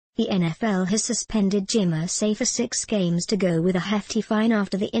The NFL has suspended Jim Irsay for 6 games to go with a hefty fine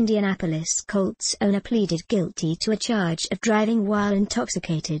after the Indianapolis Colts owner pleaded guilty to a charge of driving while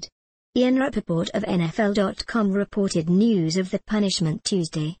intoxicated. Ian Rappaport of NFL.com reported news of the punishment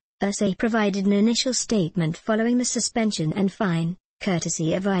Tuesday. Irsay provided an initial statement following the suspension and fine,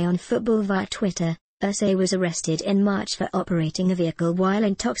 courtesy of Eye on Football via Twitter. Irsay was arrested in March for operating a vehicle while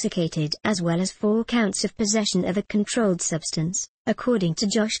intoxicated as well as 4 counts of possession of a controlled substance, according to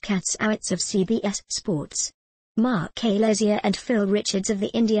Josh Katzowitz of CBS Sports. Mark Kalesia and Phil Richards of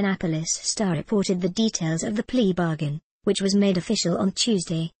the Indianapolis Star reported the details of the plea bargain, which was made official on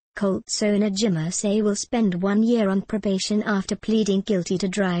Tuesday. Colts owner Jim Irsay will spend 1 year on probation after pleading guilty to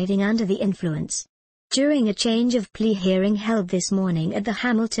driving under the influence. During a change of plea hearing held this morning at the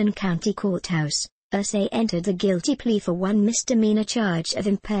Hamilton County Courthouse, Irsay entered a guilty plea for 1 misdemeanor charge of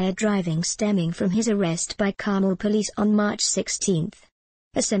impaired driving stemming from his arrest by Carmel police on March 16.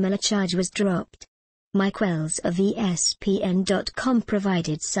 A similar charge was dropped. Mike Wells of ESPN.com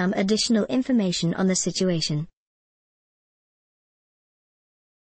provided some additional information on the situation.